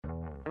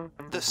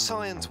The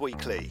Science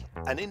Weekly,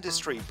 an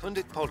industry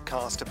pundit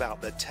podcast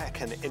about the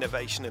tech and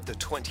innovation of the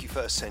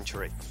 21st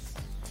century.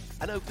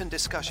 An open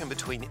discussion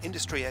between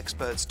industry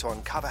experts to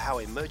uncover how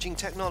emerging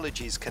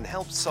technologies can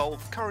help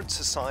solve current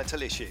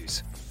societal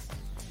issues.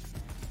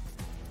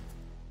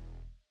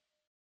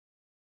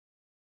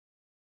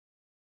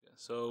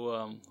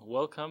 So,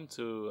 welcome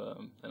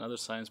to another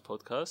science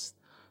podcast.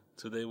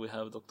 Today we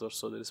have Dr.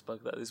 Sotiris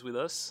Pagdadis with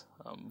us,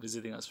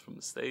 visiting us from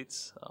the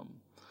States,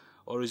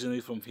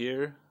 originally from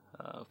here,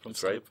 from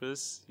That's right.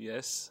 Cyprus.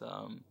 Yes.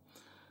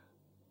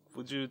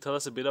 Would you tell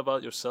us a bit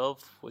about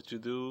yourself, what you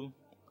do,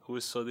 who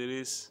is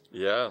Sotiris?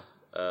 Yeah.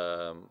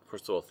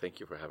 First of all,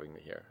 thank you for having me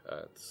here.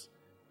 It's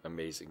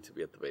amazing to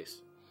be at the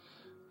base.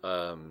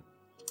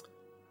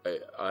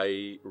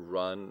 I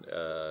run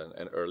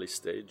an early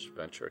stage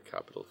venture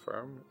capital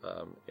firm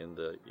in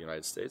the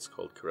United States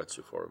called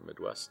Keiretsu Forum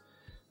Midwest.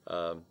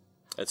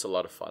 It's a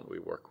lot of fun. We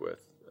work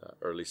with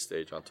early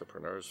stage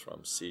entrepreneurs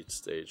from seed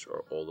stage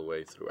or all the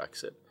way through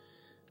exit.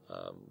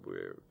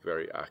 We're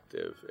very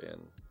active in,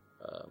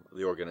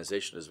 the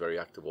organization is very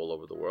active all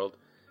over the world.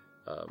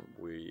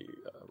 We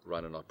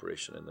run an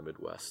operation in the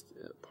Midwest,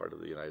 part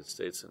of the United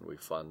States, and we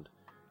fund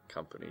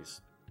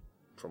companies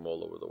from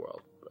all over the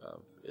world,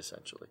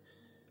 essentially.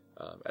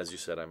 As you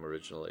said, I'm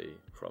originally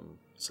from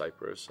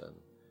Cyprus,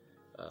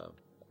 and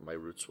my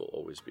roots will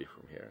always be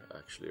from here.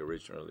 Actually,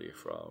 originally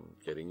from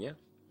Gerinia,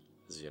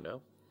 as you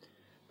know.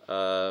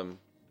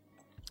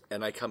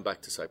 And I come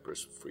back to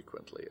Cyprus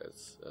frequently,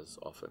 as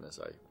often as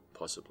I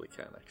possibly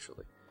can,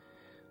 actually.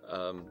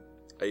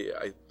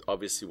 I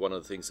obviously, one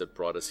of the things that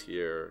brought us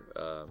here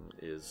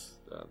is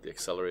the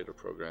accelerator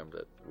program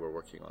that we're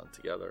working on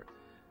together.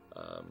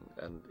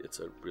 And it's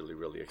a really,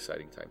 really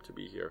exciting time to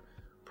be here.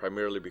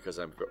 Primarily because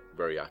I'm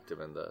very active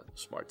in the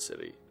smart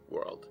city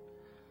world,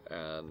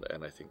 and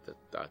I think that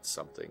that's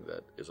something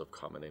that is of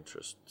common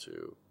interest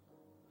to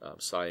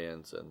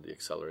CYENS and the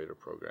accelerator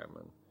program,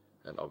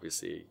 and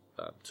obviously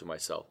to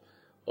myself.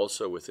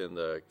 Also within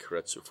the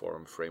Keiretsu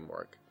Forum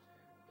framework,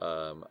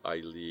 I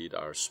lead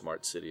our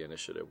smart city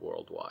initiative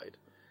worldwide.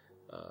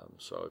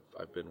 So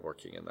I've been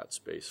working in that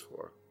space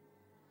for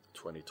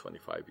 20,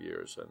 25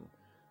 years, and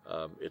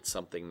it's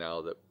something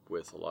now that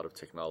with a lot of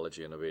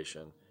technology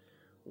innovation,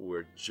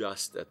 we're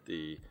just at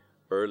the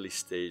early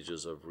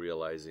stages of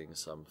realizing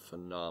some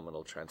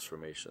phenomenal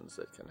transformations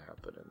that can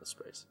happen in the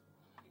space.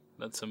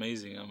 That's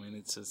amazing. I mean,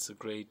 it's a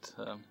great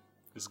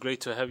it's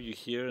great to have you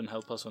here and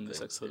help us on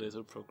this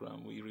accelerator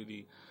program. We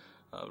really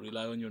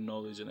rely on your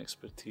knowledge and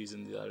expertise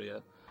in the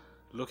area.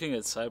 Looking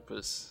at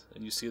Cyprus,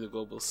 and you see the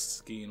global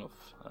scheme of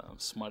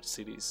smart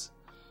cities,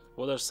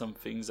 what are some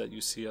things that you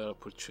see are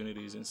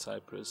opportunities in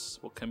Cyprus?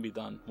 What can be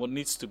done? What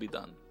needs to be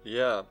done?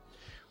 Yeah,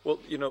 well,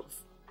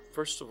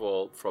 first of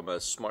all, from a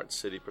smart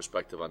city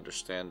perspective,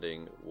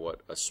 understanding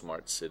what a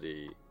smart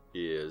city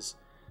is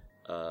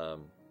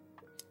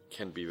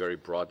can be very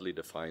broadly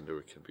defined, or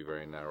it can be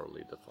very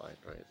narrowly defined,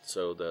 right?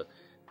 So the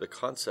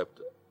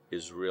concept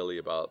is really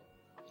about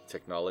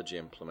technology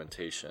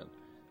implementation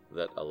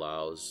that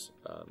allows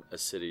a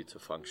city to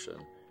function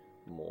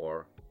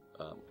more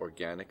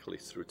organically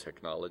through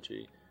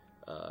technology,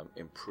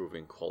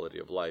 improving quality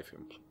of life,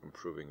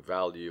 improving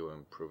value,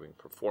 improving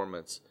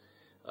performance,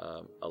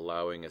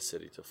 allowing a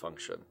city to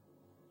function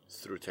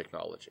through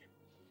technology.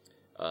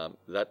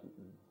 That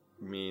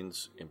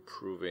means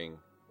improving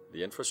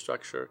the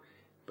infrastructure,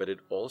 but it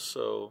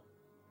also,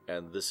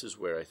 and this is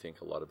where I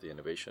think a lot of the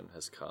innovation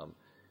has come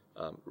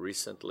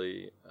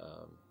recently,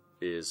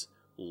 is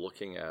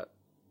looking at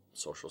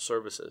social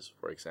services,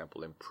 for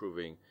example,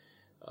 improving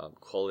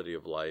quality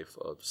of life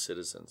of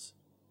citizens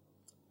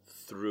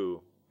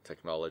through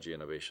technology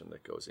innovation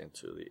that goes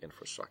into the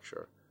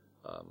infrastructure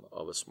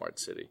of a smart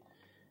city.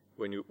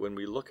 When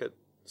we look at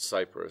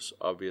Cyprus,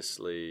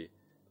 obviously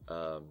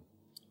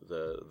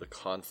the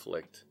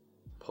conflict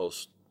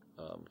post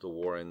the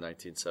war in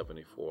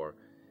 1974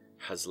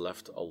 has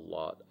left a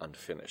lot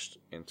unfinished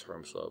in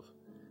terms of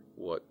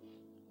what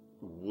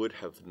would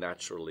have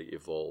naturally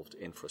evolved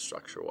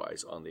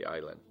infrastructure-wise on the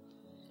island.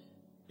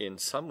 In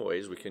some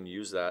ways, we can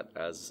use that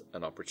as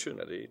an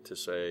opportunity to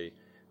say,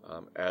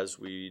 as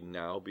we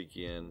now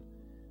begin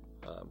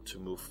to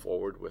move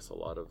forward with a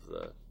lot of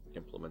the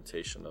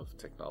implementation of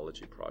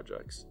technology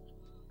projects,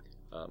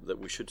 that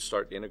we should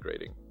start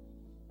integrating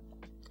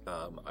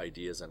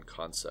ideas and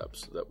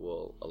concepts that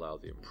will allow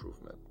the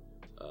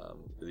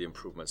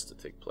improvements to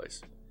take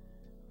place.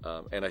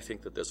 And I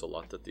think that there's a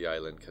lot that the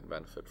island can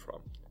benefit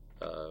from.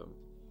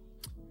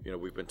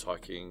 We've been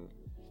talking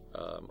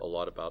a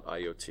lot about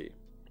IoT.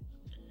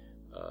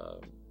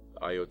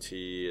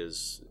 IoT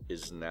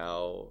is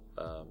now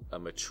a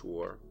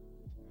mature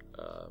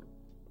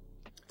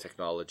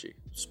technology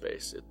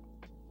space.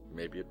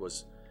 Maybe it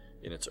was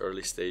in its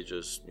early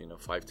stages,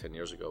 5-10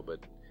 years ago, but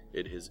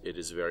it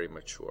is very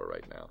mature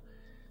right now.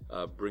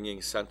 Bringing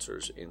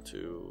sensors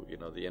into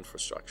the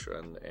infrastructure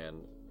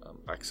and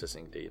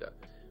accessing data,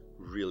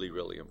 really,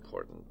 really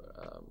important.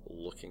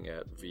 Looking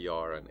at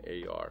VR and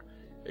AR,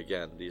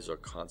 again, these are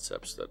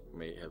concepts that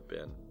may have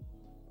been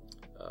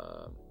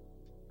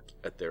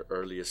at their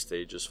earliest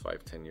stages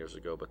 5-10 years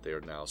ago, but they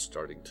are now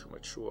starting to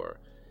mature.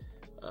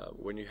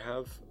 When you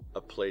have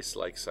a place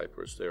like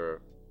Cyprus, there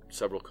are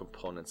several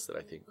components that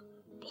I think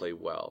play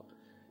well.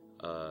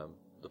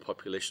 The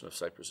population of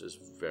Cyprus is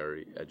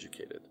very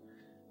educated.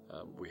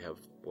 We have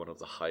one of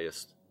the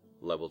highest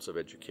levels of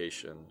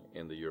education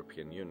in the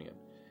European Union.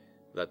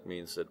 That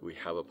means that we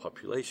have a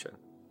population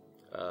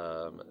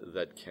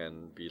that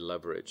can be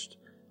leveraged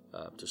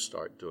to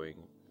start doing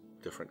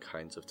different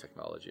kinds of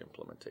technology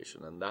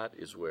implementation. And that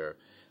is where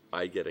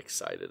I get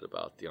excited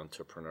about the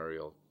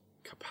entrepreneurial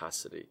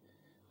capacity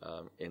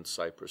in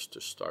Cyprus to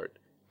start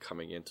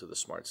coming into the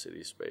smart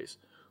city space,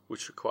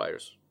 which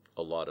requires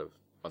a lot of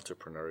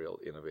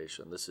entrepreneurial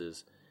innovation. This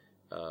is,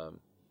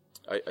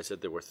 I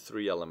said there were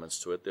 3 elements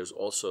to it. There's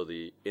also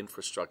the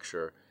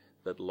infrastructure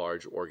that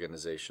large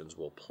organizations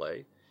will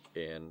play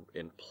in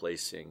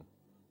placing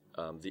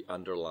the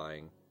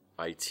underlying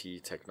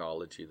IT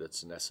technology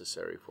that's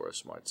necessary for a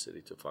smart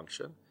city to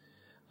function.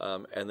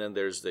 And then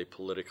there's the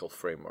political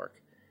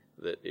framework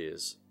that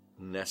is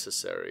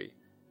necessary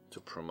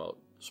to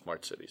promote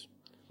smart cities.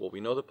 Well, we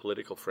know the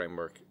political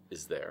framework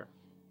is there.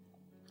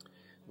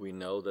 We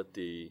know that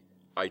the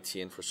IT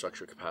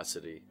infrastructure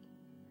capacity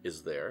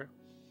is there.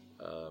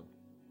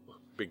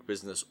 Big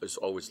business is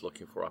always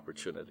looking for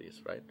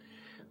opportunities, right?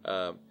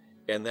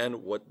 And then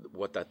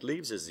what that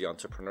leaves is the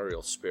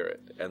entrepreneurial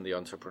spirit. And the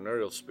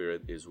entrepreneurial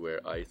spirit is where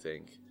I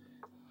think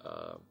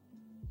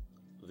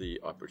the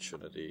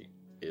opportunity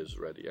is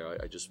ready.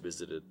 I just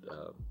visited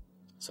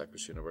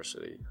Cyprus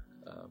University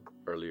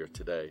earlier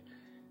today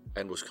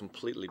and was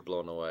completely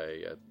blown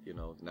away at,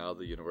 now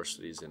the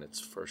university is in its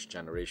first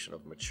generation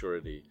of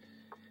maturity.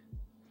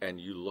 And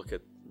you look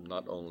at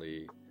not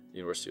only the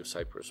University of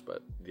Cyprus,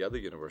 but the other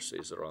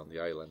universities that are on the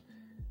island,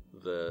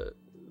 the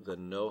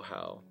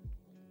know-how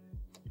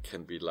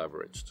can be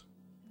leveraged.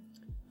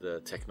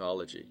 The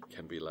technology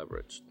can be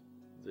leveraged.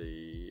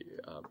 The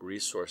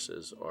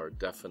resources are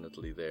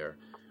definitely there.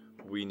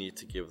 We need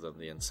to give them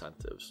the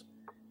incentives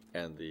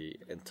and the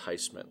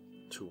enticement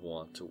to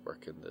want to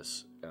work in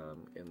this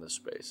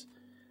space.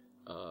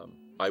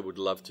 I would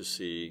love to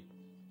see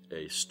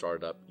a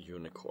startup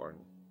unicorn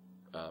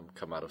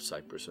come out of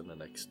Cyprus in the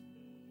next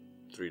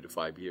 3 to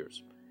 5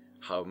 years.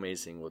 How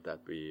amazing would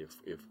that be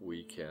if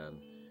we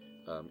can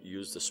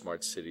use the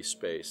smart city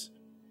space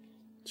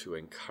to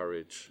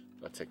encourage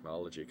a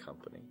technology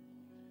company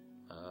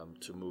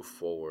to move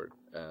forward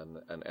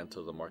and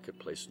enter the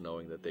marketplace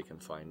knowing that they can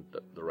find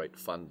the right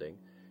funding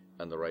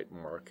and the right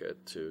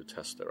market to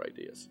test their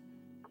ideas.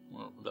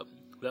 Well,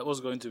 that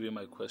was going to be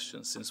my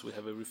question. Since we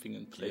have everything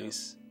in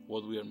place,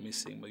 what we are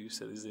missing, but you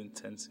said is the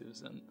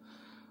incentives. And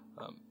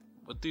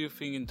what do you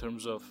think in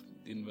terms of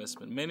the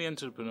investment? Many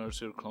entrepreneurs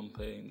here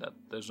complain that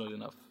there's not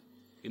enough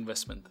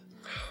investment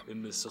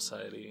in this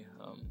society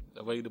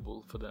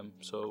available for them.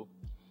 So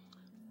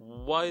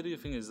why do you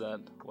think is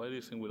that? Why do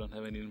you think we don't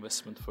have any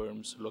investment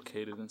firms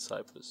located in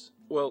Cyprus?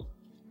 Well,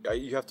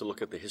 you have to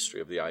look at the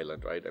history of the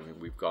island, right? I mean,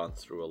 we've gone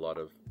through a lot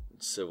of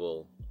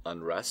civil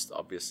unrest,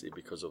 obviously,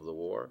 because of the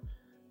war.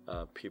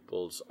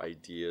 People's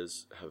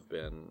ideas have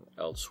been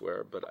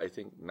elsewhere, but I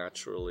think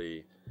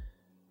naturally,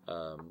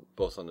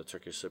 both on the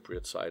Turkish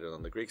Cypriot side and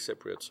on the Greek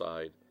Cypriot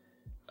side,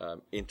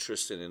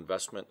 interest in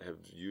investment have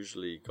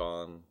usually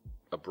gone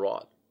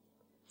abroad.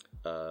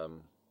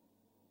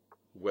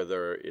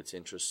 Whether it's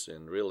interest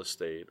in real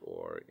estate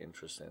or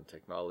interest in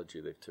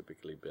technology, they've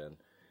typically been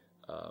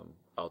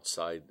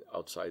outside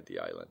the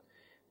island.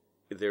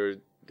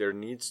 There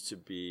needs to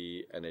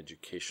be an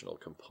educational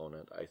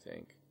component, I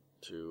think,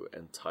 to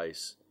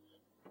entice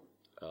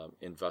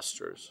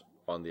investors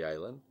on the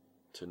island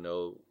to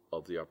know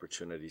of the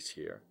opportunities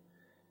here.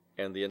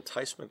 And the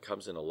enticement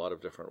comes in a lot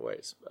of different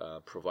ways,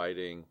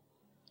 providing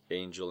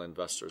angel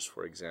investors,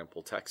 for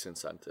example, tax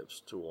incentives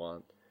to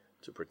want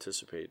to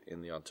participate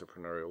in the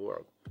entrepreneurial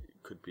world.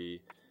 It could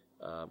be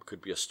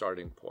a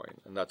starting point,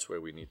 and that's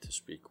where we need to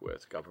speak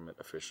with government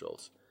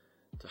officials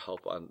to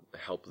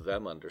help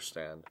them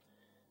understand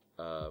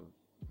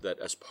that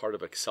as part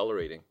of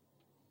accelerating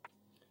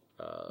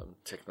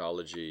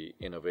technology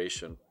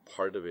innovation,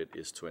 part of it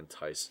is to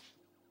entice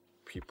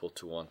people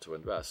to want to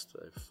invest.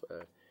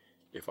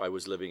 If I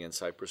was living in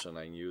Cyprus and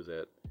I knew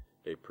that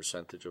a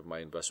percentage of my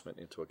investment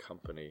into a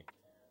company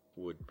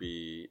would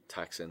be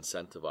tax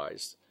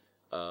incentivized,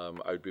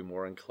 I would be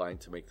more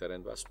inclined to make that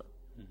investment.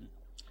 Mm-hmm.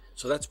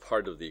 So that's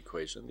part of the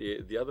equation.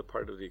 The other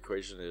part of the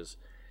equation is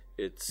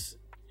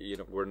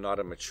we're not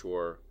a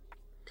mature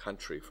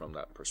country from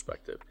that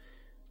perspective,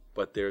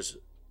 but there's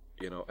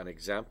an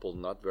example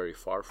not very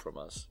far from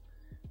us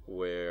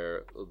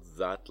where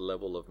that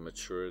level of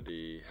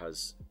maturity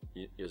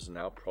is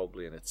now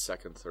probably in its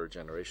second, third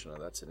generation,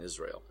 and that's in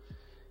Israel.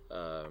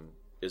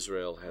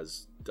 Israel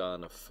has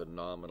done a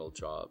phenomenal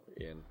job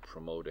in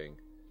promoting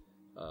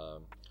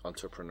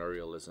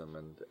entrepreneurialism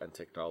and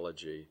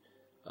technology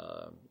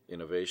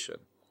innovation,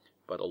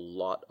 but a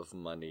lot of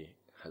money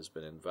has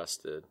been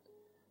invested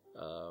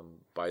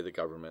by the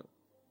government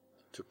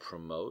to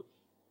promote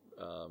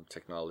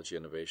technology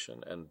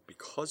innovation, and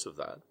because of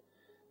that,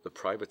 the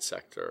private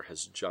sector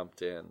has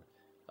jumped in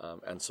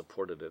and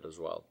supported it as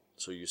well.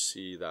 So you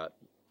see that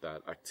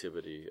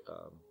activity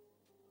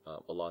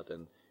a lot,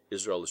 and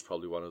Israel is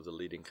probably one of the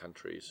leading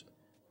countries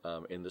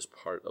in this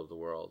part of the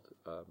world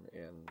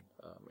in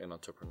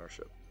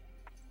entrepreneurship.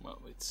 Well,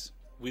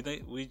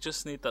 we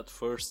just need that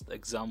first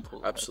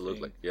example.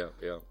 Absolutely,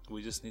 yeah.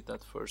 We just need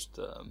that first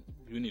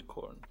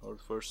unicorn or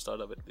first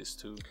startup at least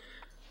to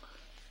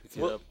pick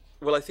it up.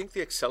 Well, I think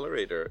the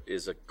accelerator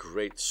is a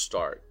great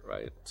start,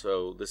 right?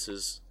 So this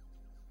is,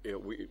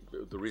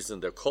 the reason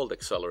they're called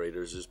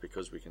accelerators is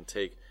because we can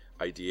take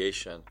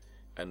ideation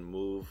and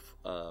move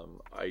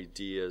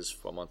ideas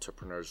from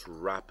entrepreneurs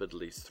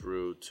rapidly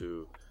through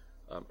to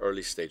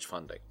early stage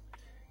funding.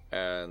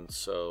 And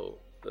so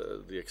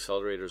the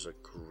accelerator is a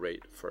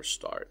great first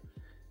start,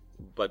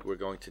 but we're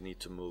going to need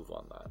to move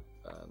on that.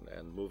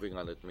 And moving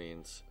on it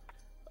means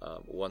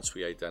once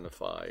we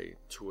identify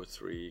 2 or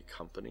 3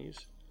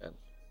 companies, and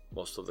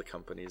most of the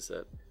companies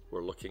that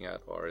we're looking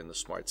at are in the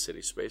smart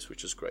city space,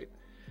 which is great.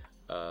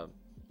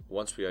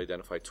 Once we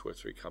identify 2 or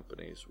 3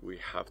 companies, we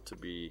have to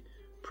be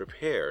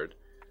prepared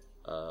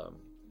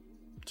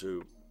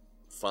to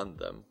fund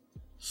them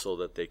so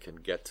that they can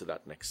get to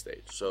that next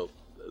stage. So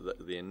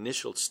the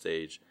initial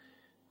stage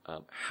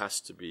has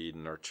to be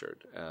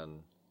nurtured,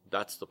 and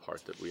that's the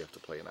part that we have to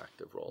play an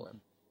active role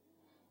in.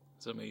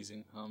 It's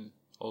amazing.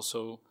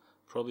 Also,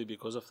 probably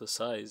because of the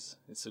size,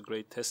 it's a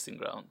great testing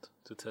ground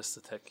to test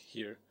the tech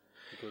here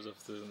because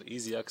of the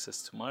easy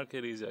access to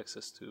market, easy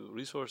access to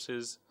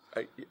resources.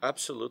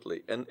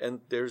 Absolutely,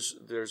 and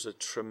there's a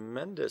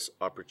tremendous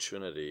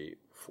opportunity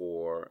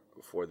for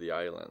the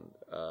island,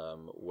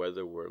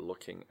 whether we're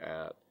looking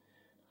at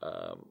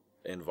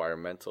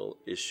environmental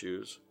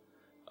issues,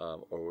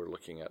 or we're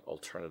looking at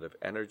alternative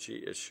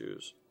energy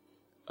issues,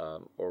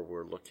 or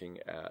we're looking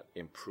at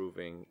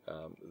improving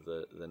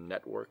the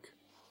network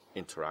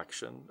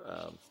interaction,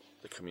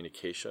 the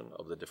communication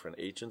of the different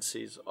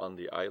agencies on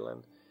the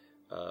island.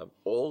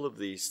 All of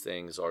these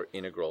things are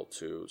integral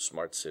to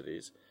smart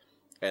cities,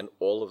 and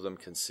all of them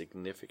can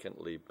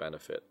significantly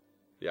benefit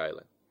the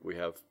island. We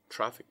have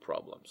traffic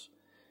problems.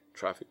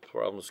 Traffic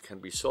problems can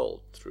be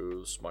solved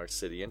through smart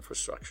city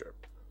infrastructure.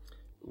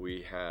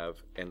 We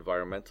have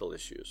environmental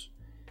issues.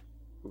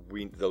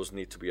 Those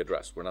need to be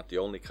addressed. We're not the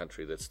only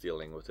country that's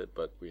dealing with it,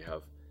 but we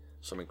have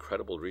some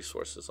incredible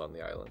resources on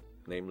the island,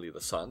 namely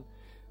the sun,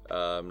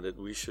 that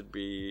we should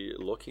be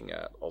looking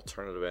at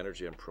alternative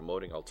energy and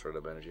promoting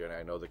alternative energy. And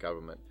I know the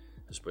government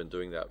has been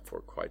doing that for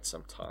quite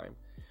some time.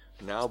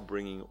 Now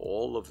bringing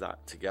all of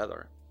that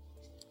together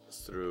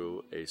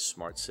through a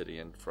smart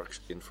city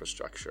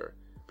infrastructure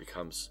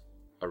becomes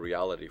a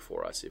reality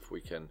for us if we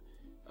can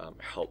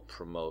help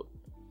promote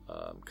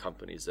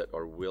companies that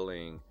are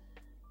willing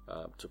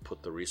to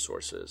put the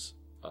resources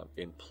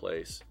in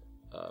place.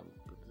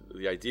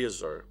 The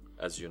ideas are,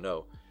 as you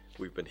know,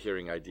 we've been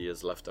hearing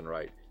ideas left and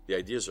right. The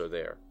ideas are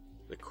there.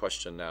 The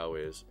question now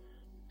is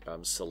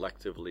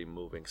selectively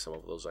moving some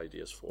of those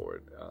ideas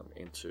forward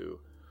into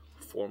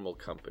formal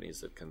companies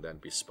that can then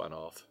be spun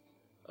off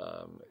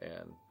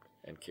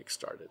and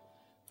kick-started.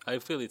 I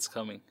feel it's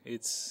coming.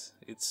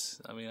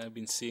 I mean, I've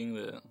been seeing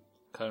the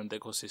current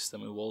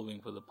ecosystem evolving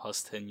for the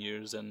past 10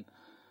 years, and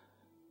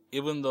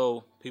even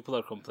though people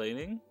are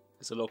complaining,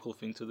 it's a local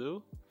thing to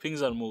do,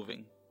 things are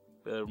moving.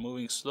 They're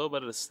moving slow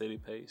but at a steady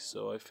pace.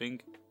 So I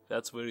think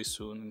that's very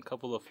soon. In a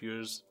couple of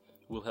years,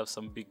 we'll have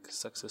some big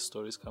success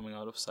stories coming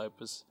out of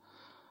Cyprus.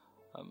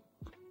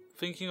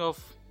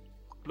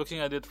 Looking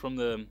at it from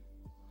the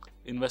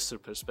investor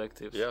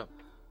perspective,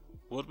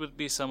 what would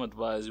be some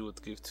advice you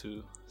would give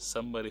to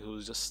somebody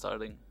who's just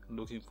starting,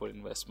 looking for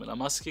investment?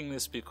 I'm asking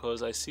this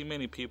because I see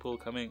many people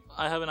coming,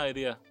 I have an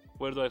idea,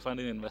 where do I find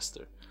an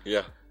investor?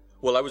 Yeah.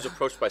 Well, I was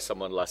approached by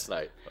someone last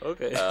night.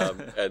 Okay.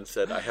 And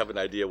said, I have an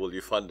idea, will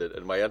you fund it?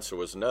 And my answer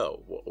was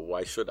no.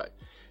 Why should I?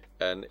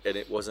 And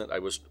it wasn't, I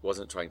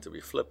wasn't trying to be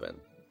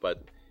flippant,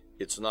 but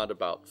it's not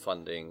about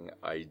funding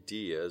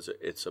ideas,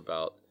 it's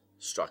about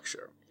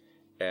structure.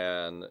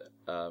 And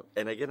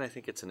again, I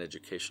think it's an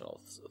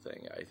educational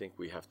thing. I think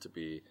we have to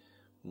be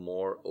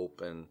more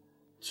open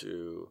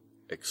to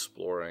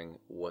exploring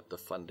what the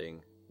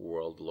funding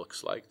world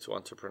looks like to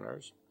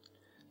entrepreneurs.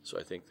 So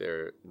I think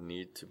there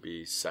need to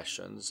be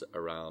sessions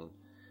around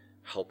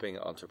helping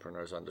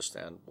entrepreneurs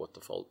understand what the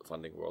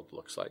funding world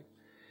looks like,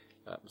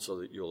 so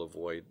that you'll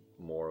avoid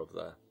more of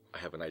the I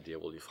have an idea,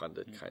 will you fund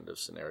it kind of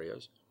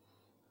scenarios.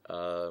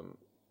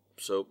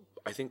 So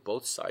I think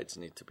both sides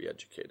need to be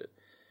educated.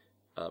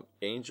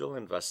 Angel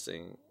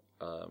investing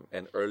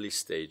and early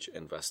stage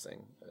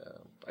investing,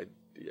 I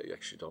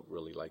actually don't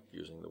really like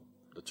using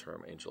the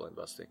term angel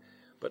investing,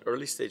 but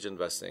early stage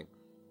investing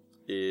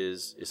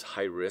is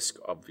high risk,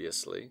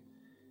 obviously,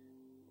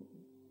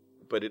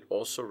 but it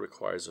also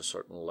requires a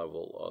certain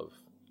level of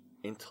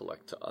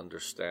intellect to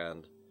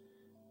understand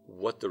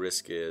what the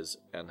risk is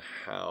and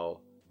how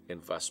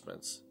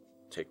investments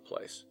take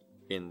place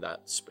in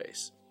that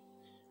space.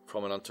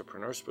 From an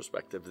entrepreneur's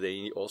perspective,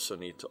 they also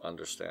need to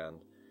understand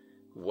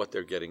what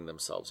they're getting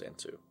themselves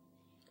into.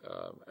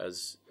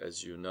 As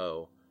you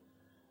know,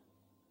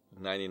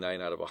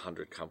 99 out of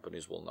 100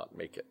 companies will not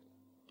make it.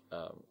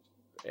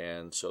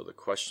 And so the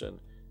question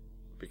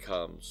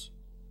becomes,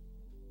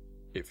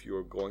 if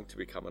you're going to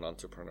become an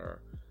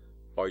entrepreneur,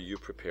 are you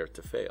prepared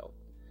to fail?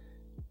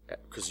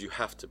 Because you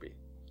have to be.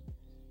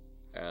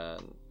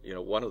 And,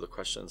 one of the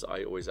questions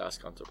I always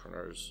ask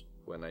entrepreneurs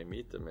when I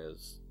meet them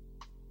is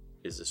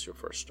this your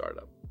first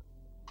startup?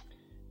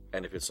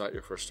 And if it's not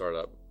your first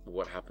startup,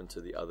 what happened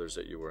to the others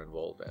that you were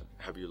involved in?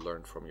 Have you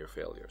learned from your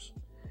failures?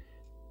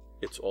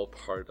 It's all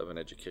part of an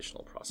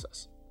educational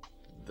process.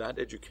 That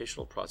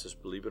educational process,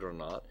 believe it or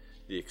not,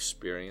 the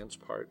experience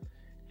part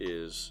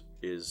is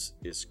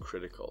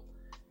critical.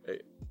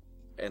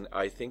 And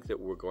I think that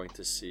we're going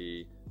to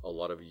see a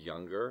lot of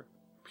younger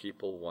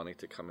people wanting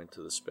to come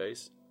into the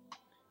space.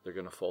 They're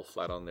going to fall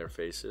flat on their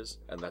faces,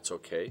 and that's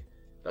okay.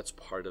 That's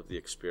part of the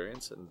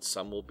experience, and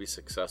some will be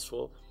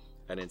successful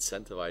and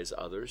incentivize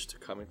others to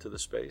come into the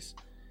space.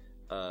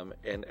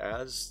 And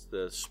as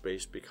the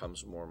space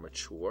becomes more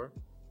mature,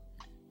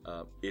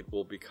 it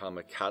will become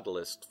a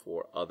catalyst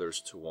for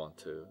others to want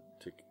to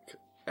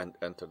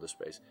enter the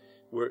space.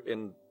 We're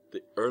in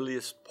the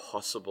earliest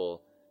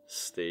possible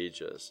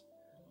stages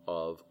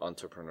of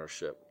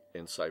entrepreneurship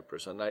in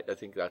Cyprus, and I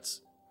think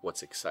that's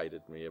what's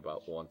excited me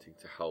about wanting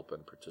to help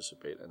and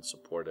participate and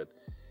support it,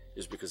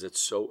 is because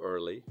it's so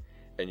early,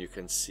 and you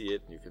can see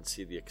it. You can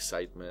see the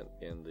excitement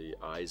in the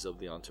eyes of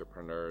the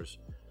entrepreneurs,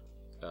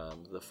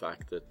 the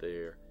fact that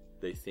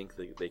they think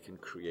that they can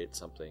create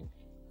something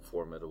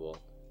formidable.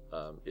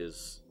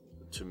 Is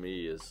to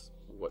me is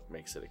what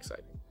makes it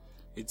exciting.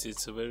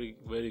 It's a very,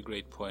 very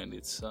great point.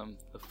 It's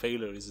the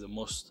failure is the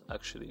most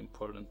actually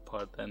important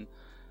part. And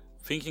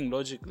thinking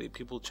logically,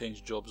 people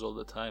change jobs all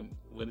the time.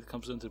 When it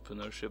comes to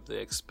entrepreneurship, they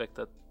expect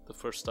that the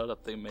first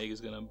startup they make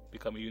is going to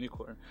become a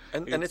unicorn.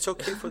 And it's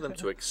okay for them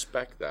to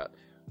expect that,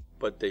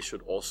 but they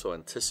should also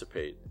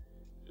anticipate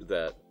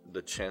that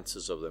the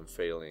chances of them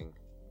failing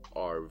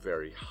are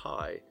very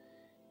high,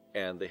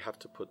 and they have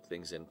to put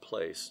things in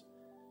place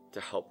to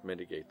help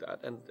mitigate that.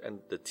 And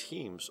the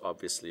teams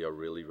obviously are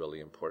really, really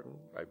important,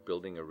 right?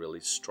 Building a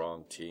really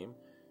strong team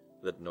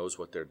that knows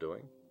what they're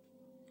doing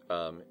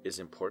is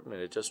important.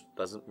 And it just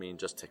doesn't mean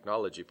just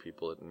technology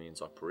people. It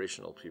means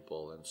operational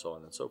people and so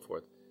on and so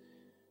forth.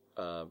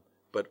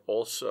 But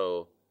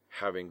also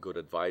having good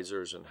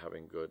advisors and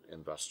having good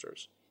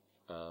investors.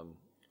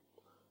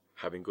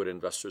 Having good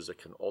investors that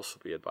can also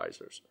be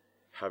advisors.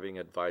 Having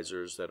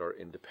advisors that are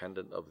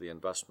independent of the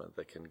investment,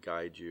 that can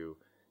guide you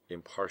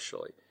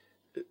impartially.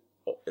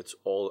 It's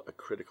all a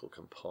critical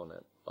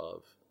component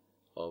of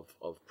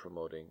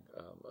promoting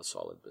a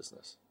solid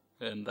business.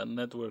 And that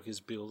network is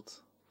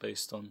built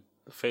based on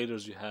the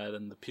failures you had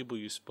and the people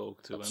you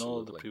spoke to. Absolutely. And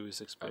all the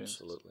previous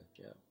experiences. Absolutely,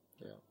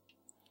 yeah.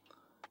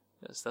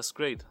 Yes, that's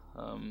great.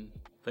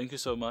 Thank you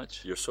so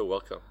much. You're so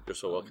welcome.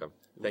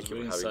 Thank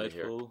you for having me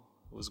here.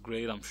 It was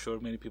great. I'm sure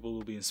many people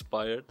will be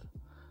inspired.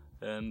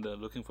 And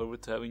looking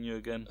forward to having you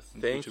again.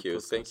 Thank you.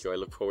 I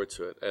look forward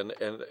to it.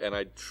 And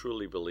I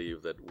truly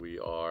believe that we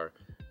are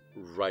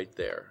right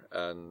there.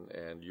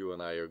 And you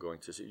and I are going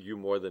to see, you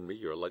more than me,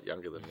 you're a lot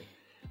younger than me.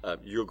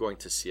 You're going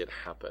to see it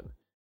happen.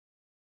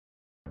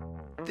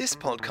 This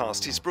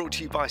podcast is brought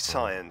to you by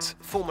CYENS,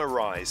 former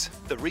RISE,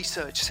 the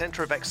Research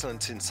Centre of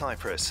Excellence in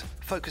Cyprus,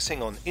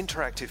 focusing on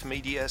interactive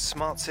media,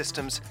 smart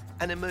systems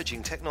and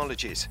emerging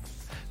technologies.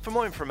 For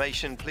more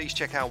information, please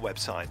check our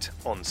website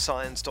on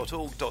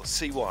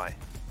cyens.org.cy.